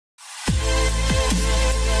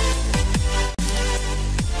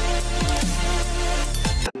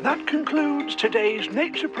That concludes today's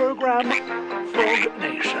nature program, Frog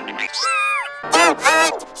Nation.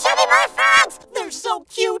 Show me more frogs! They're so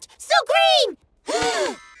cute, so green!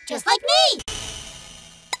 Just like me!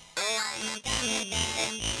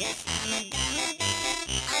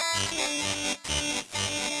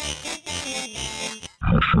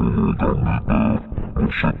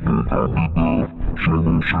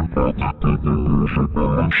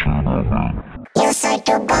 Yo soy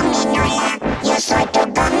tu gominola, yo soy tu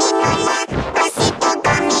gominola. Pasito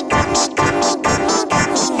gummy, gummy, gummy, gummy,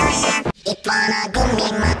 gominola. Ipana gummy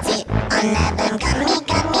mati, another gummy,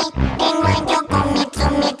 gummy. And when you gummy to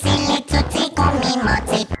me, tilly to tea gummy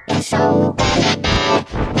mati. You're so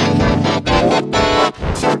gummy bear,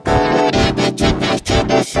 so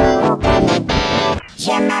gummy, so gummy bear.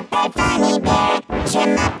 Je m'appelle Funny Bear, je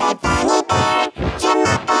m'appelle Funny Bear, je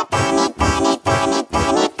m'appelle Funny, Funny, Funny,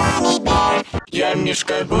 Funny, Funny Bear. Я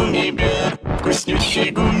Мишка Гумми-бер, вкуснющий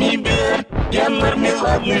Гумми-бер. Я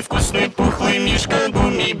мармеладный, вкусный, пухлый Мишка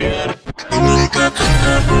Гумми-бер.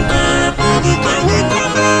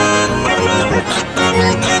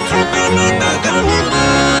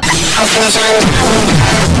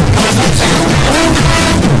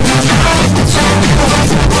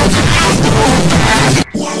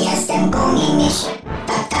 Ja jestem Gummy-miś,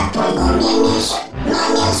 tata twój Gummy-miś.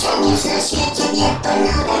 Najmilszy miś na świecie, nie to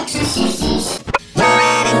nawet krzysisz.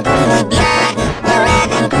 Jeden Gummy-bier,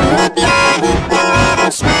 jeden Gummy-bier.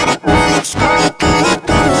 Jeden szmarek, mulek, szkołek, konek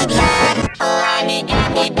Gummy-bier. Lami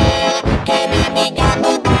Gummy Bear, Gummy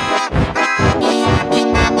Gummy Bear. Lami, lami,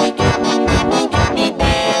 lami, Gummy, lami, Gummy Bear.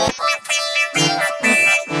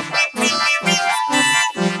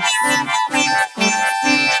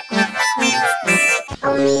 O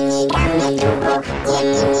mini Gummy dubo, nie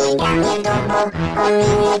mini Gummy dubo. O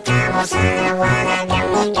mini kawo, sanawana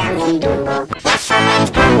Gummy Gummy dubo. Someone's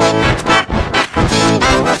Gummy Maxdop, Gummy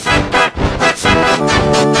Gummy Maxdop. Someone's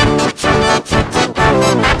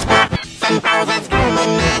Gummy Maxdop. Some thousands Gummy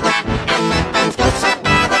Mega, and my friends go so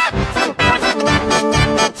gaga. Some thousands Gummy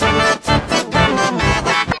Mega.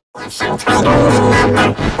 Watch out, try Gummy Mega.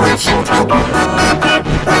 Watch out, try Gummy Mega.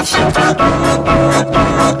 Watch out, try Gummy Mega.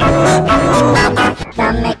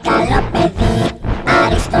 Dame καλοπεδί,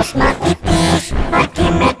 άριστος μαθητής.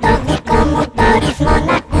 Αρχιμετωδικό μου το ρυθμό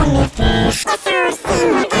να κουνηθείς.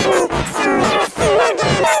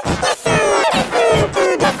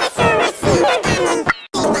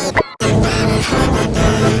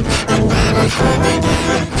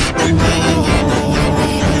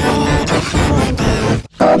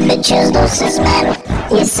 Bitches, dulces, man,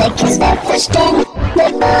 you sé que es de festín. De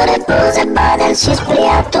borde, pose, badel, si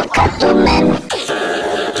spriato, catumen.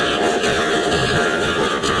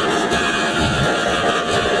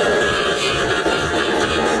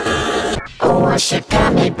 Oh, wash it,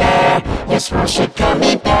 gummy bear, yes, wash it,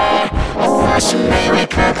 gummy bear. Oh, wash it, Mary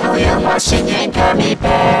Coco, you're washing it, gummy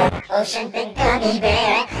bear. Ocean pink gummy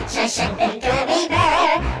bear, Ocean pink gummy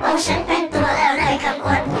bear. Ocean pink, tôi ở đây không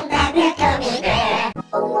quên cũng đã biết gummy bear.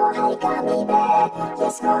 Oh, hey, gummy bear,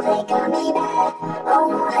 yes, oh, hey, gummy bear.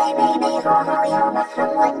 Oh, hey, baby, ho, ho, yo, mà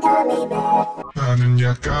không quên gummy bear. 나는 야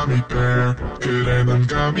Gummy Bear, 그래 난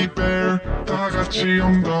Gummy Bear. 다 같이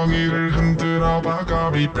엉덩이를 흔들어봐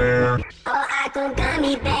Gummy Bear. Ako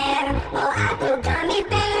gummy bear, ako gummy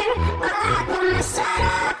bear. Ako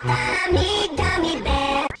masarap, gummy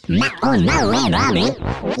bear. Maon mommy mommy,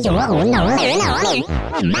 you won't know it.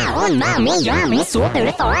 Maon mommy mommy,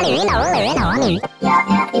 super funny, no. Jag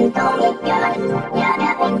är en gummibjörn, jag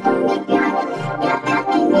är en gummibjörn. Jag är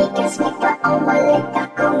en mycket smittad om att leka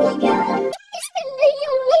gummibjörn. Visst är det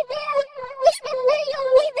gummibjörn, visst är det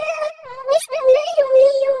gummibjörn. Visst är det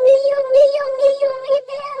gummibjörn.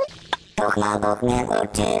 Toch naar bocht met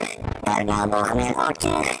oortje, daar naar bocht met oortje.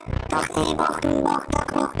 Toch die bocht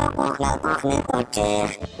naar bocht met oortje.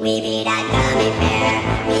 We be that gummy bear,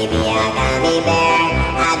 we be a gummy bear.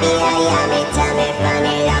 I be a yummy, tummy,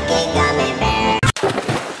 funny, lucky gummy bear.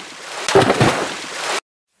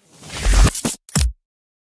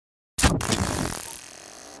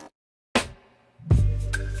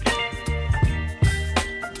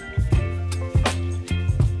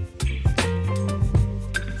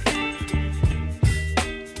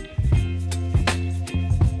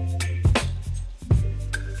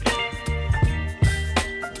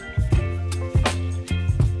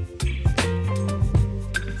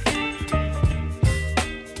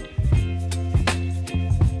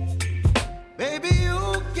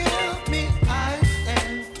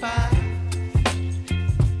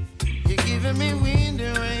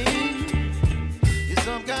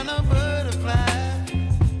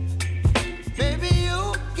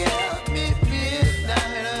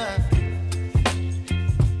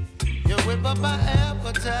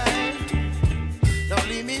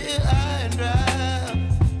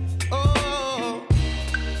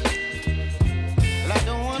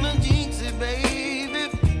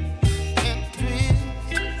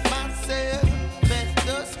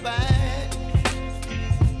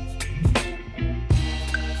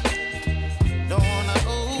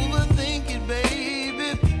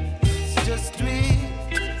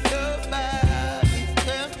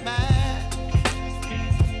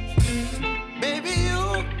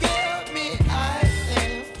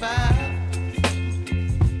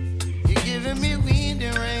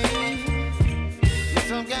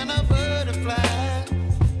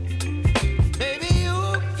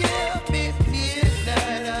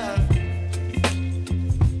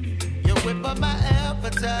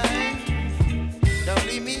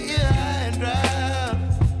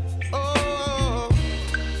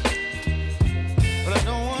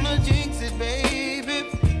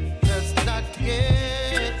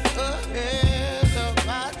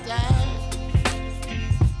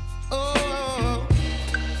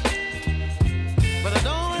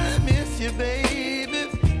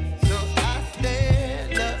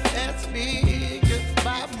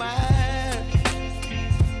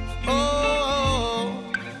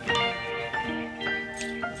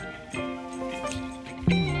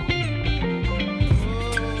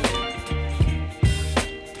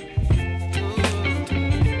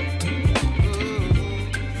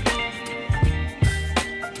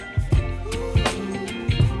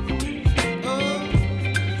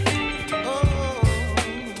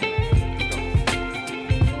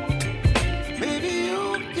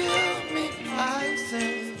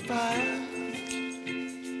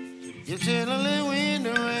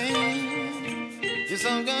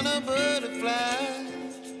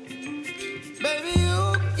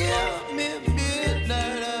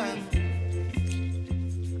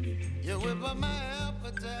 my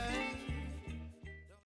appetite.